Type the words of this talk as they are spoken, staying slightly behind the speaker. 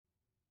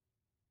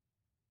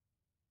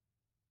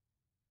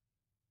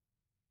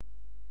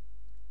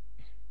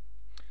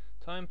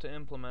Time to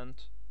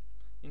implement.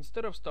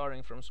 Instead of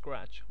starting from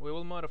scratch, we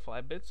will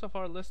modify bits of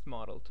our list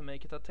model to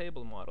make it a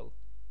table model.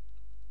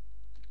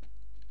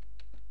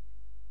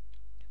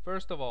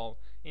 First of all,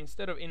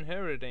 instead of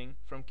inheriting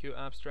from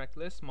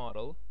QAbstract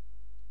Model,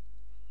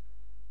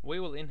 we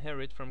will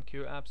inherit from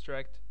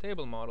QAbstract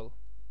Table Model.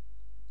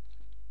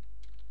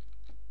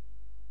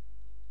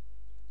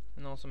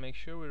 And also make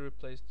sure we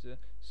replace the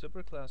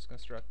superclass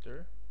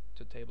constructor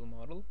to Table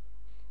Model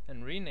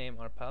and rename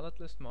our palette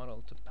list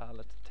model to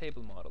palette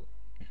table model.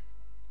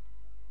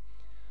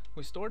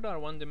 We stored our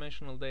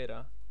one-dimensional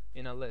data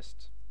in a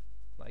list,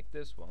 like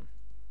this one.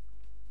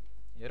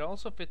 It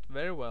also fit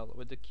very well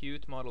with the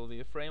Qt model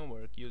view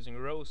framework using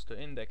rows to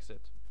index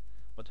it.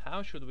 But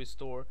how should we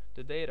store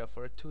the data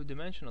for a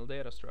two-dimensional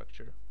data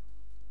structure?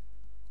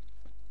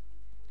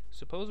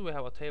 Suppose we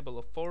have a table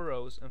of 4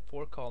 rows and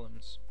 4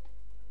 columns.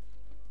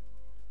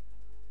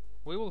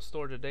 We will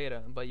store the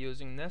data by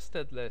using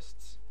nested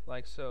lists,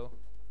 like so.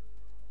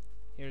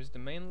 Here's the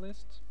main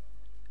list,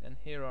 and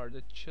here are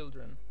the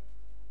children.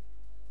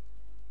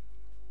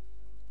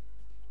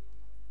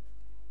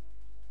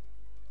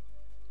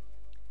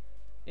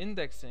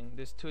 Indexing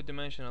this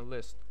two-dimensional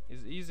list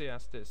is easy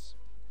as this,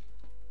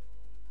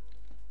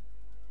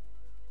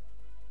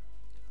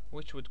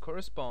 which would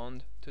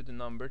correspond to the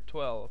number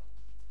 12,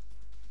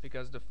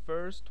 because the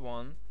first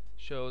one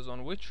shows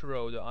on which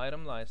row the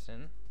item lies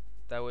in.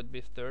 That would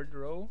be third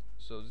row,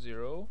 so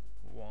 0,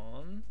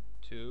 1,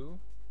 2,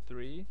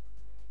 3,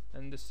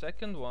 and the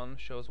second one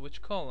shows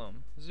which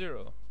column,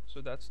 0,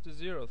 so that's the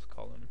 0th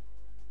column,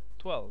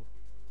 12.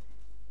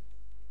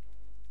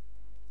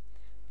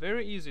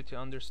 Very easy to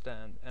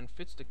understand and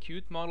fits the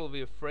Qt model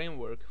view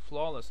framework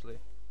flawlessly.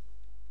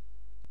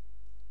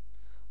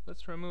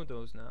 Let's remove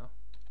those now.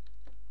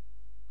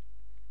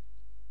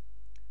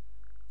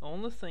 The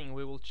only thing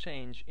we will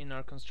change in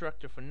our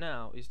constructor for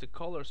now is the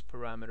colors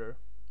parameter.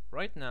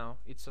 Right now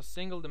it's a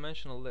single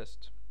dimensional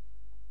list.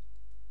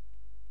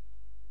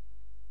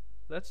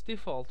 Let's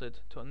default it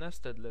to a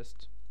nested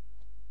list.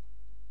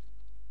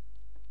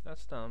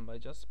 That's done by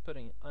just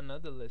putting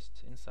another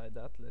list inside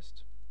that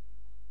list.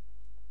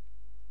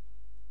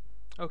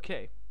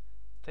 Okay,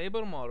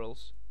 table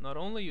models not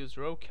only use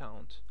row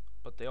count,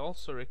 but they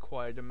also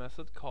require the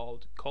method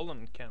called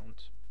column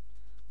count.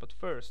 But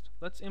first,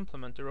 let's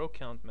implement the row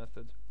count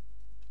method.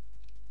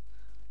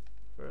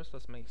 First,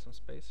 let's make some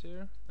space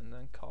here, and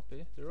then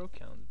copy the row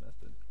count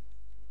method.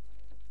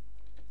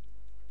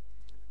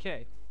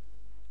 Okay,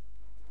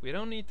 we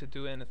don't need to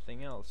do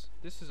anything else.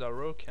 This is our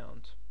row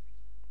count.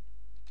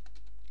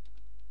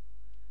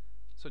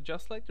 So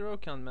just like the row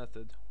count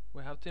method,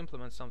 we have to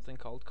implement something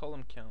called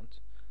column count.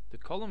 The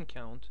column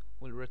count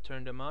will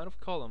return the amount of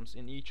columns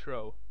in each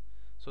row,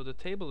 so the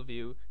table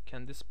view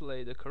can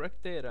display the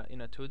correct data in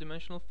a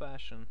two-dimensional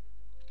fashion.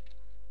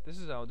 This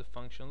is how the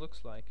function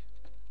looks like.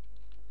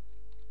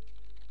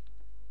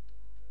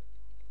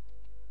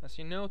 As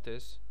you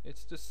notice,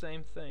 it's the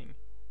same thing.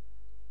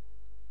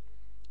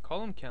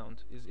 Column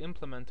count is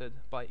implemented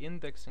by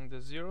indexing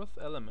the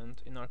 0th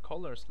element in our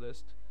colors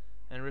list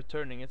and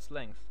returning its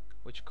length,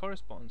 which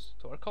corresponds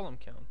to our column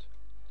count.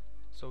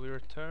 So we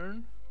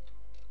return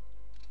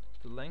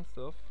the length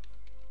of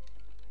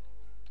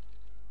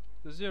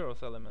the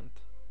 0th element,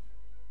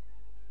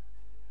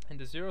 and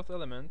the 0th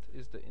element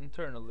is the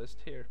internal list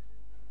here,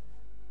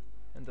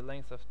 and the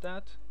length of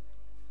that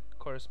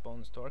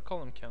corresponds to our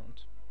column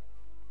count.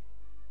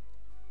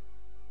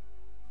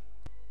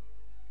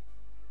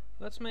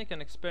 Let's make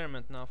an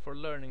experiment now for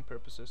learning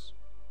purposes.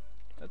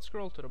 Let's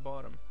scroll to the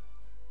bottom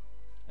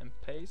and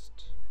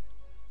paste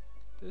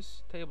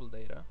this table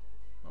data,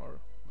 or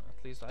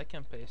at least I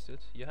can paste it,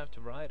 you have to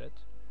write it.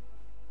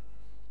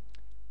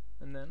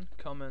 And then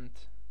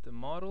comment the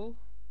model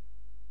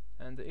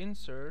and the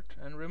insert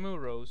and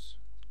remove rows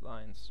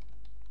lines.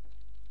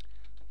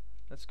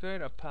 Let's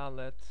create a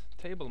palette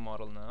table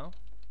model now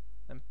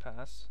and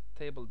pass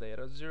table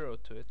data 0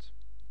 to it.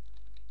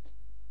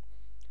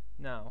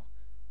 Now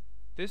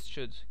this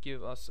should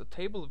give us a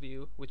table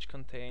view which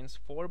contains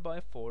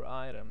 4x4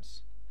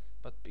 items,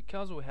 but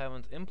because we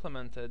haven't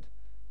implemented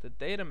the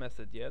data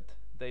method yet,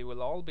 they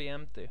will all be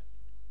empty.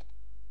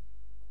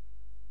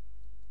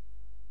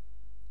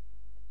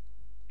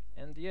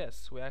 And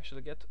yes, we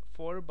actually get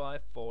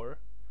 4x4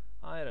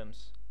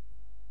 items.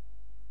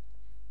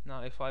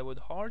 Now if I would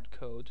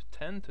hardcode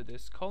 10 to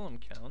this column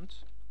count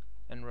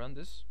and run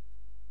this,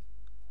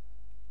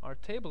 our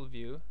table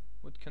view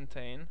would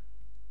contain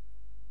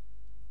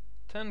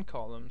 10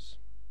 columns.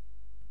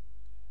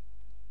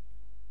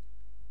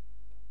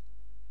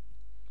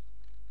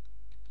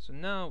 So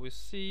now we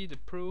see the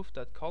proof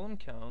that column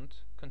count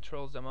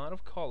controls the amount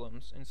of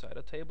columns inside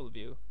a table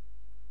view,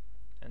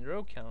 and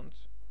row count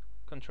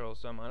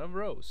controls the amount of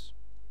rows.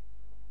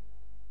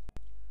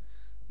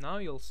 Now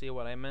you'll see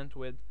what I meant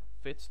with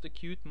fits the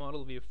Qt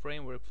model view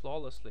framework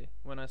flawlessly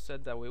when I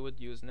said that we would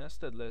use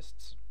nested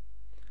lists.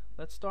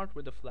 Let's start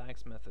with the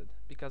flags method,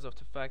 because of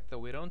the fact that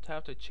we don't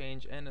have to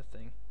change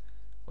anything.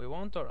 We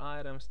want our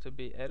items to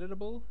be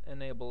editable,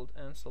 enabled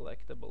and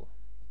selectable.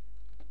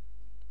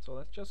 So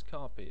let's just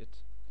copy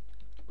it,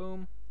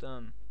 Boom,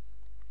 done.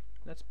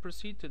 Let's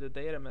proceed to the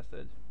data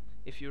method.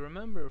 If you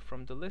remember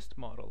from the list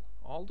model,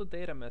 all the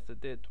data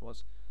method did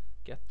was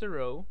get the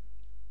row,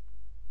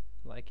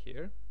 like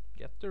here,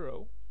 get the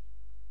row,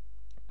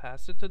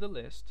 pass it to the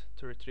list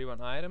to retrieve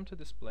an item to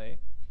display,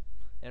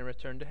 and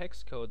return the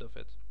hex code of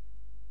it.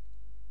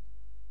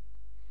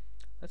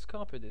 Let's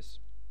copy this.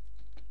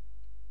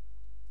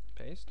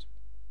 Paste.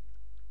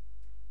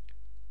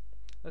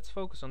 Let's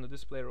focus on the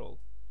display role.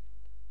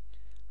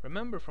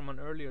 Remember from an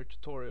earlier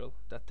tutorial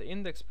that the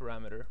index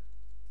parameter,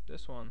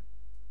 this one,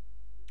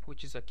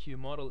 which is a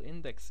QModel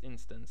index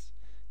instance,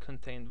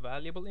 contained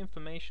valuable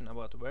information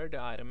about where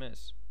the item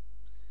is.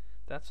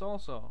 That's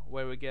also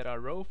where we get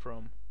our row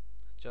from,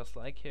 just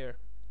like here.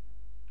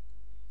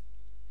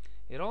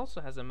 It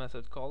also has a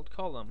method called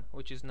column,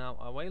 which is now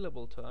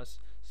available to us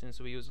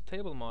since we use a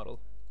table model.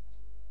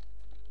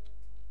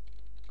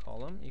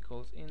 Column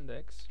equals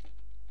index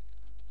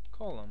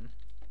column.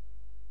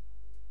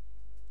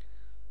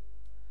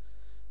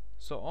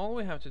 So all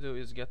we have to do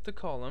is get the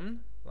column,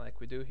 like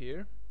we do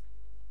here,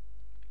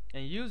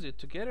 and use it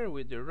together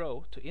with the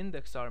row to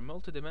index our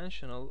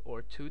multidimensional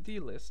or 2D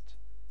list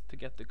to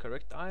get the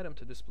correct item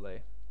to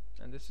display.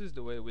 And this is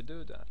the way we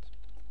do that.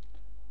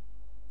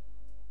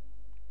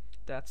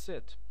 That's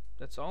it.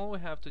 That's all we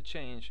have to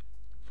change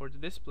for the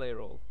display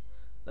role.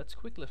 Let's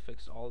quickly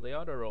fix all the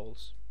other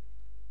roles.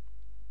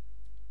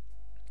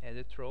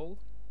 Edit role.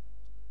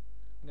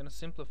 I'm gonna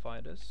simplify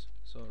this.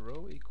 So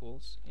row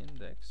equals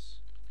index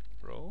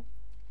row,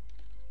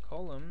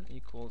 column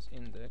equals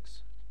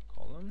index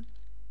column.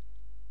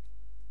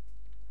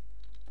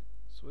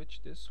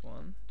 Switch this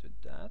one to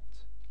that,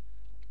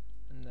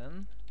 and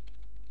then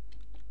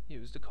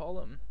use the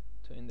column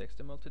to index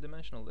the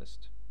multidimensional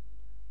list.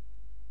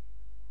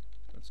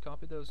 Let's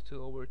copy those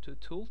two over to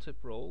tooltip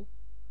role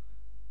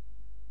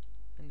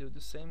and do the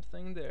same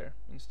thing there.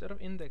 Instead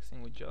of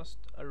indexing with just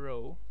a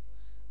row,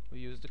 we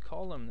use the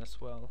column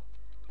as well.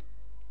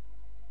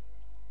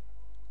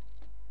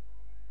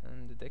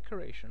 And the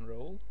decoration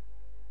role,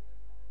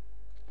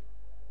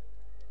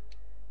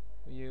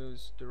 we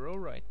use the row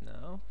right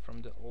now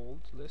from the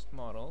old list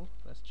model.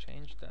 Let's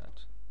change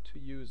that to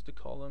use the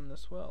column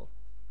as well.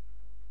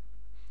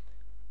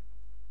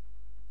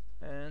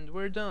 And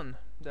we're done.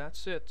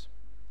 That's it.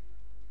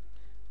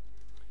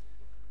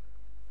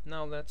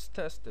 Now let's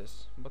test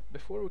this, but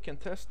before we can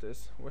test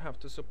this, we have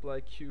to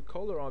supply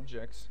QColor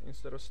objects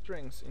instead of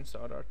strings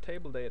inside our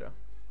table data.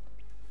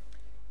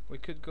 We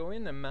could go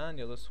in and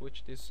manually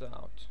switch this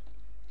out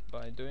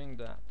by doing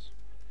that,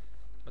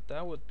 but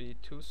that would be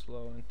too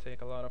slow and take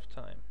a lot of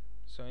time.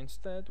 So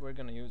instead we're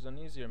gonna use an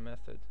easier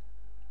method.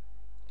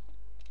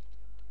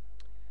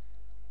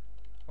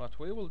 What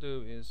we will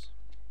do is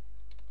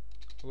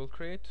we'll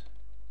create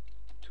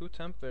two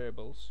temp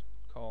variables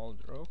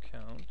called row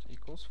count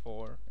equals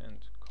 4 and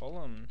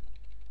column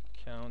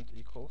count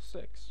equals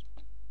 6.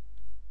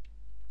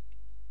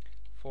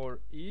 For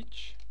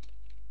each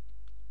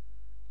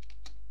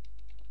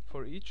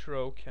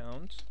row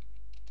count,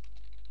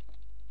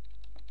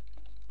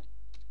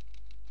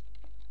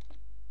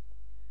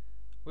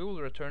 we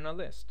will return a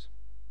list,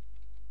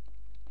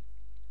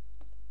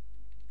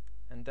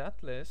 and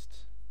that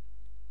list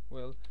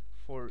will,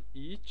 for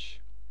each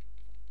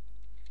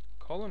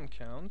column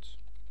count,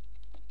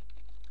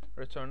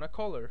 return a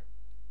color.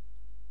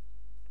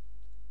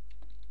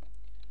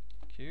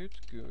 Qt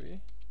GUI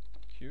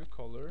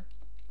QColor,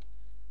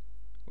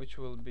 which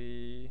will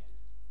be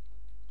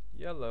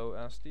yellow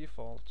as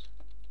default.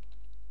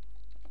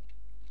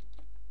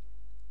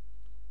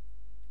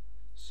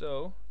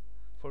 So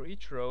for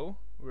each row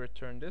we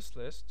return this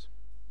list,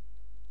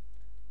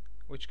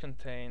 which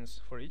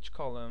contains for each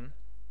column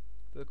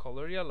the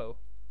color yellow.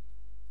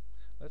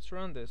 Let's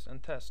run this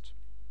and test.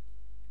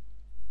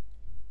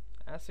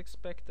 As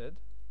expected,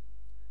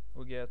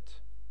 we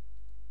get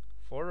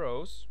 4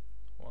 rows,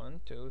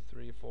 1, 2,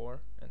 3,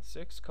 4, and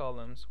 6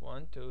 columns,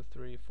 1, 2,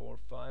 3, 4,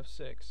 5,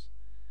 6,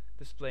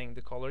 displaying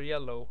the color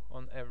yellow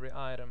on every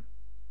item.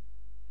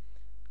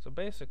 So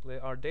basically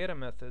our data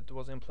method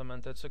was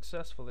implemented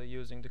successfully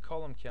using the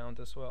column count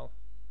as well.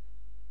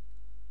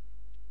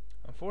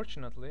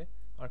 Unfortunately,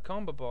 our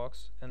combo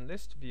box and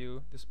list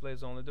view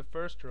displays only the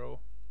first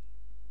row,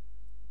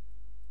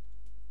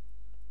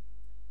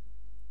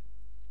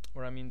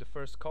 or I mean the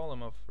first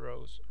column of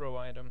row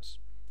items.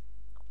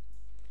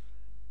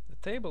 The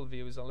table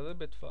view is a little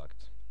bit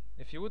fucked.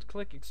 If you would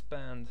click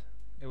expand,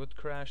 it would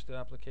crash the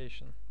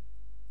application,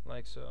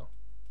 like so.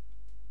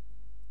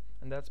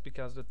 And that's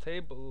because the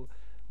table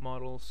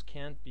models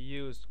can't be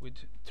used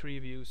with 3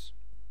 views.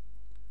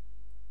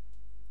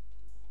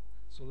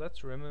 So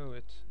let's remove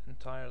it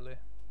entirely,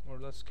 or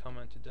let's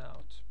comment it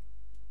out.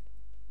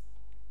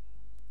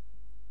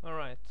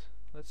 Alright,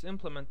 let's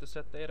implement the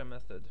setData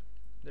method.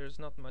 There's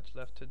not much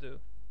left to do.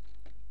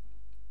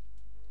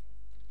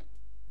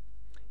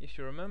 If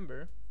you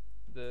remember,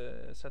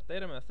 the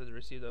setData method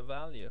received a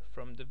value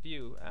from the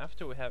view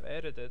after we have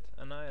edited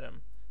an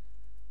item,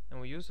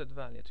 and we use that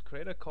value to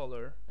create a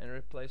color and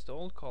replace the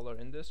old color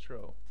in this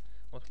row.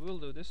 What we'll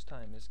do this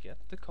time is get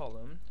the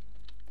column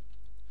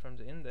from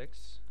the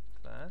index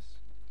class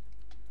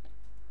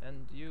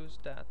and use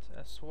that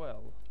as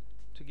well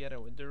together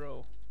with the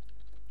row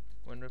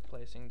when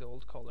replacing the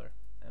old color.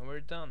 And we're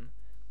done.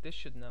 This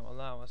should now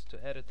allow us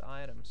to edit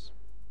items.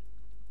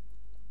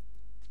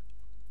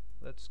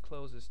 Let's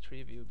close this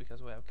tree view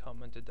because we have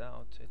commented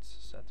out its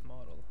set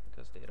model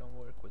because they don't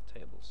work with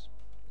tables.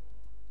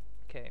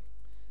 Okay,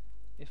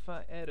 if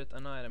I edit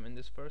an item in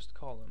this first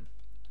column,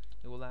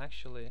 it will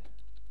actually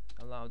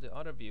allow the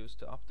other views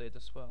to update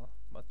as well.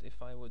 But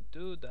if I would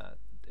do that,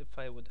 if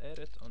I would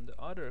edit on the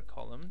other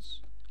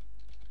columns,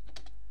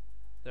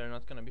 they're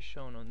not going to be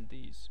shown on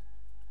these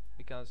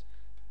because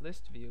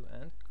list view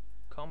and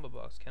combo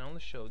box can only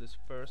show this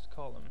first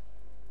column.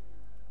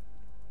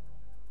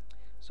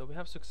 So we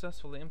have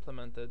successfully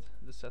implemented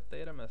the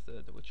setData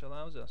method, which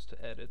allows us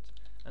to edit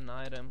an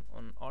item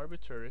on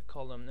arbitrary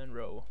column and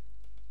row.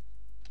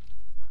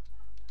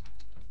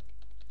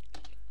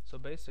 So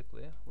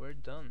basically, we're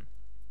done.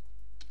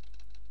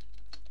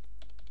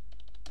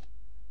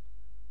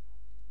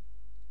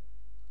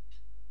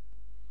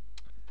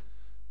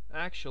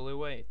 Actually,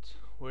 wait,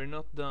 we're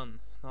not done,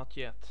 not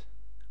yet.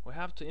 We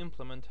have to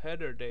implement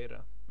header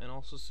data and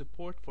also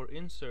support for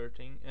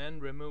inserting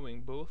and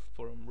removing both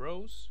from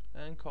rows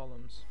and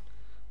columns.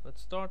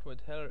 Let's start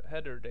with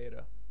header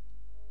data.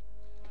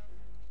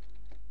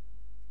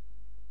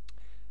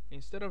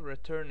 Instead of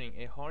returning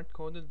a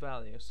hard-coded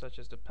value such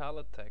as the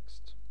palette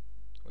text,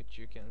 which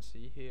you can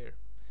see here,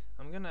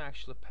 I'm gonna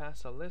actually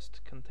pass a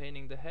list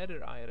containing the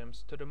header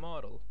items to the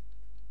model,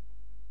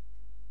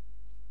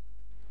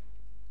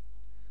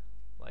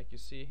 like you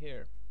see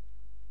here.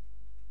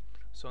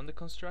 So in the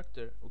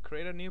constructor, we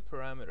create a new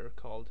parameter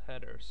called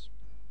headers.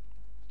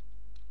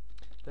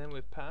 Then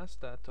we pass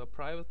that to a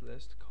private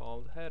list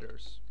called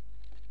headers.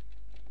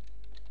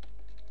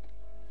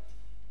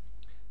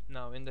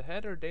 Now in the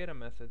header data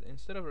method,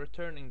 instead of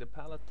returning the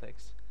palette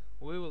text,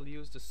 we will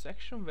use the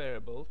section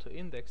variable to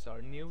index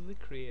our newly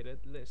created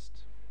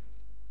list.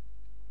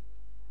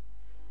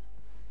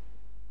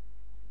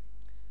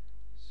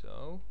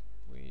 So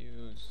we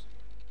use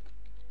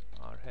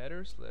our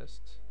headers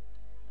list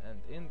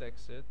and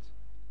index it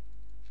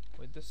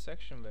with the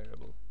section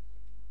variable.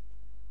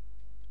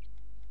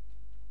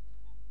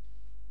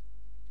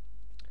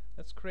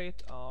 Let's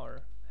create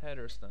our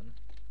headers then.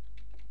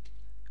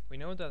 We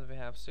know that we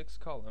have 6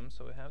 columns,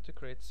 so we have to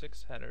create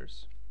 6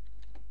 headers.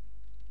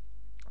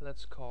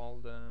 Let's call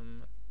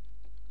them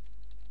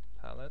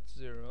palette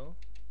 0,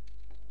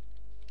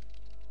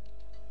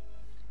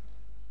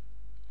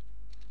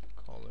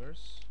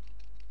 colors,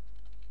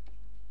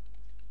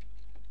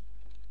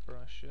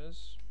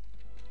 brushes,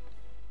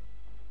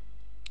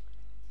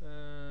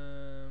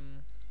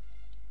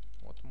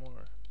 what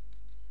more?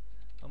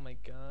 Oh my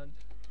god.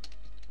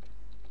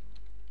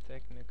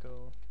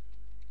 Technical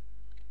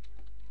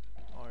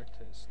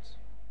artist.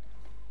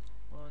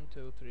 1,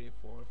 2, 3,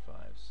 4, 5,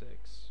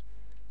 6.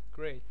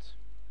 Great.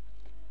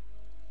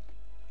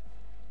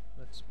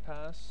 Let's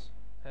pass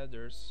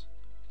headers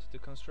to the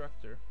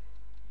constructor.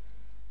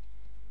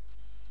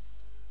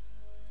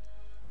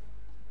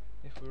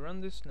 If we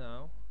run this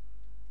now,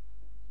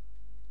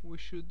 we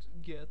should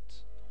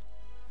get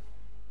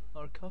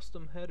our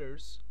custom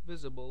headers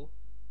visible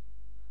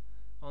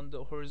on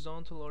the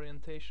horizontal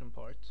orientation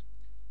part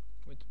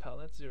with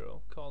palette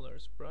 0,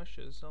 colors,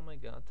 brushes, oh my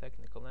god,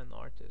 technical and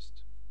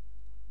artist.